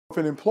If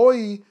an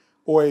employee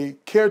or a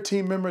care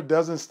team member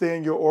doesn't stay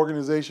in your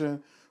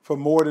organization for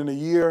more than a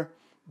year,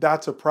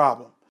 that's a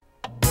problem.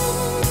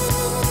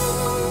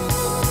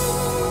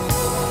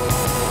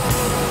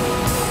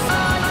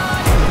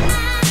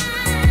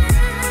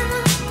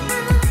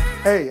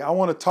 Hey, I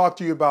want to talk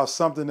to you about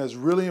something that's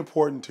really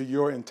important to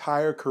your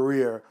entire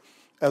career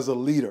as a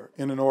leader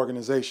in an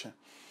organization.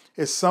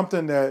 It's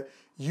something that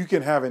you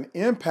can have an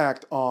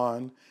impact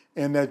on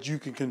and that you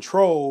can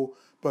control,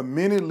 but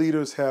many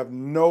leaders have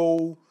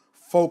no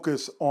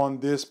focus on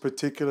this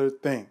particular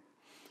thing.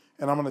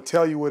 And I'm going to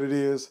tell you what it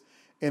is,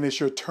 and it's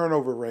your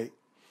turnover rate.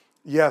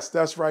 Yes,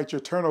 that's right, your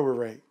turnover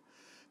rate.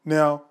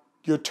 Now,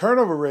 your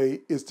turnover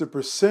rate is the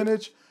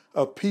percentage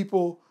of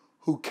people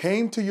who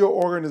came to your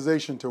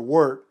organization to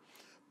work,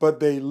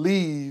 but they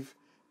leave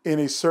in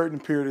a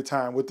certain period of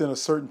time, within a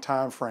certain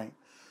time frame.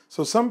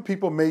 So some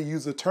people may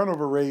use the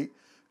turnover rate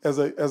as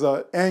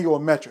an annual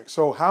metric.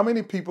 So how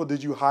many people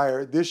did you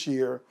hire this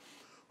year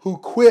who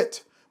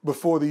quit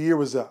before the year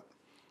was up?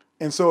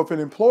 And so if an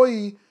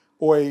employee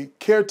or a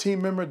care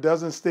team member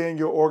doesn't stay in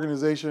your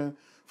organization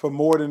for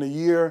more than a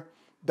year,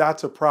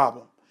 that's a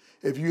problem.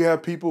 If you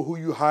have people who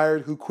you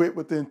hired who quit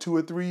within 2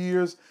 or 3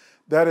 years,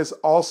 that is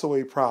also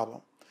a problem.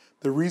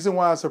 The reason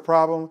why it's a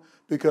problem,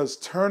 because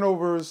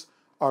turnovers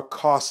are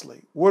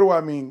costly. What do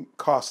I mean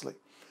costly?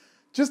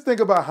 Just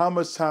think about how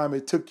much time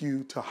it took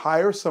you to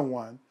hire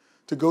someone,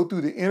 to go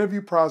through the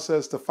interview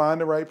process to find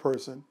the right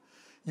person.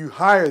 You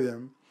hire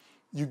them,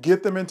 you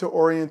get them into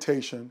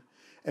orientation,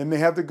 and they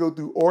have to go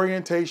through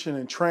orientation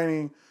and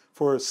training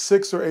for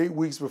 6 or 8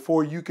 weeks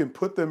before you can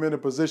put them in a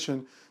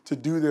position to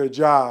do their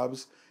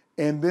jobs.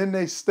 And then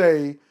they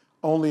stay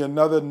only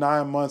another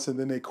 9 months and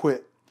then they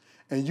quit.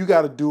 And you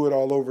got to do it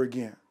all over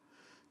again.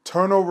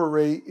 Turnover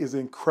rate is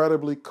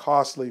incredibly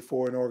costly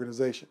for an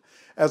organization.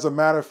 As a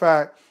matter of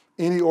fact,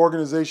 any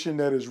organization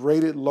that is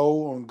rated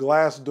low on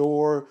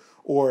Glassdoor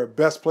or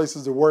Best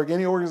Places to Work,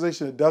 any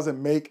organization that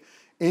doesn't make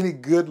any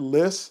good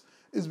lists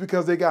is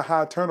because they got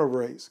high turnover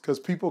rates, because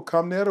people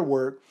come there to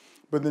work,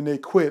 but then they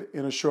quit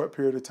in a short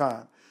period of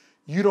time.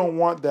 You don't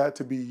want that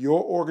to be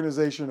your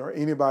organization or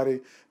anybody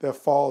that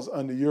falls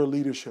under your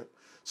leadership.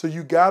 So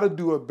you got to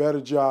do a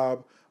better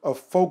job of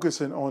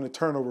focusing on the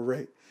turnover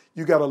rate.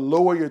 You got to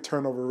lower your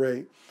turnover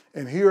rate.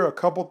 And here are a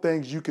couple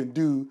things you can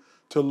do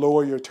to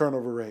lower your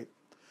turnover rate.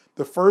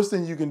 The first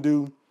thing you can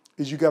do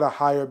is you got to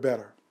hire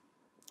better.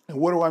 And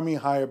what do I mean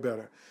hire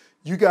better?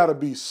 You got to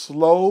be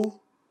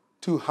slow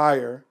to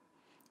hire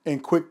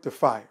and quick to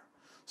fire.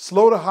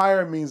 Slow to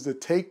hire means to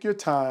take your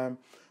time,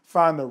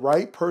 find the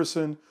right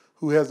person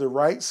who has the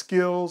right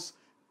skills,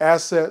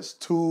 assets,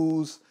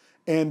 tools,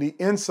 and the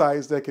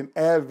insights that can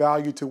add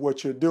value to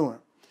what you're doing.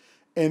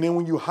 And then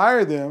when you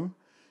hire them,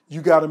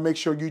 you got to make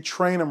sure you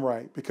train them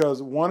right,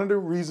 because one of the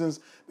reasons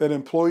that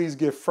employees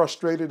get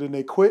frustrated and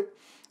they quit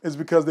is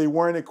because they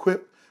weren't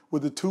equipped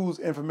with the tools,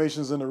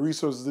 information, and the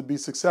resources to be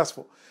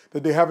successful,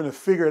 that they're having to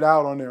figure it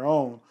out on their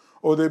own,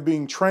 or they're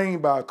being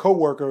trained by a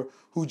coworker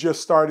who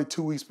just started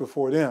 2 weeks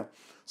before them.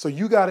 So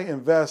you got to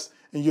invest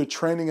in your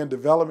training and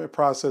development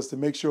process to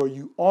make sure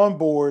you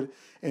onboard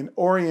and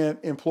orient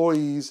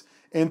employees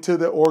into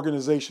the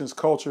organization's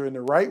culture in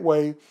the right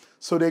way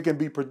so they can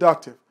be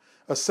productive.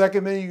 A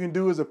second thing you can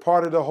do as a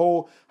part of the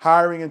whole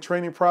hiring and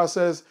training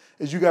process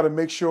is you got to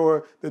make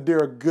sure that they're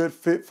a good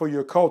fit for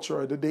your culture,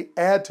 or that they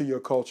add to your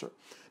culture.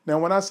 Now,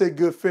 when I say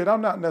good fit,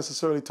 I'm not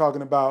necessarily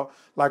talking about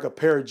like a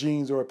pair of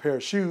jeans or a pair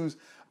of shoes.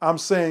 I'm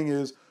saying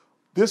is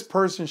this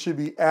person should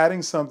be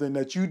adding something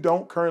that you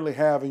don't currently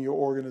have in your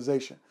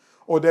organization,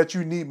 or that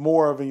you need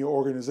more of in your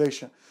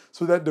organization.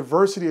 So that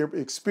diversity of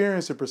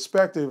experience and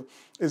perspective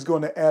is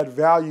going to add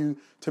value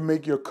to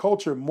make your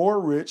culture more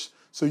rich,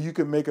 so you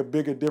can make a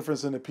bigger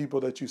difference in the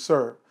people that you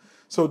serve.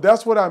 So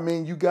that's what I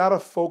mean. You got to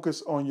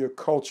focus on your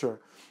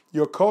culture.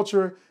 Your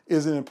culture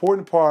is an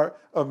important part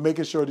of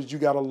making sure that you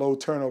got a low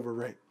turnover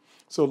rate.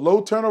 So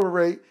low turnover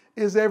rate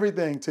is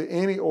everything to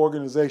any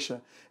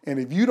organization. And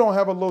if you don't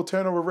have a low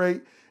turnover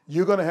rate,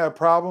 you're going to have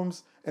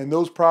problems, and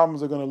those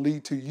problems are going to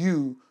lead to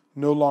you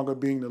no longer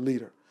being the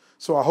leader.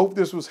 So I hope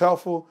this was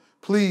helpful.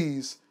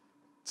 Please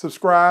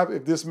subscribe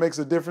if this makes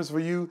a difference for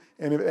you,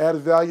 and if it adds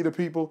value to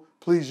people,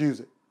 please use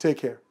it. Take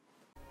care.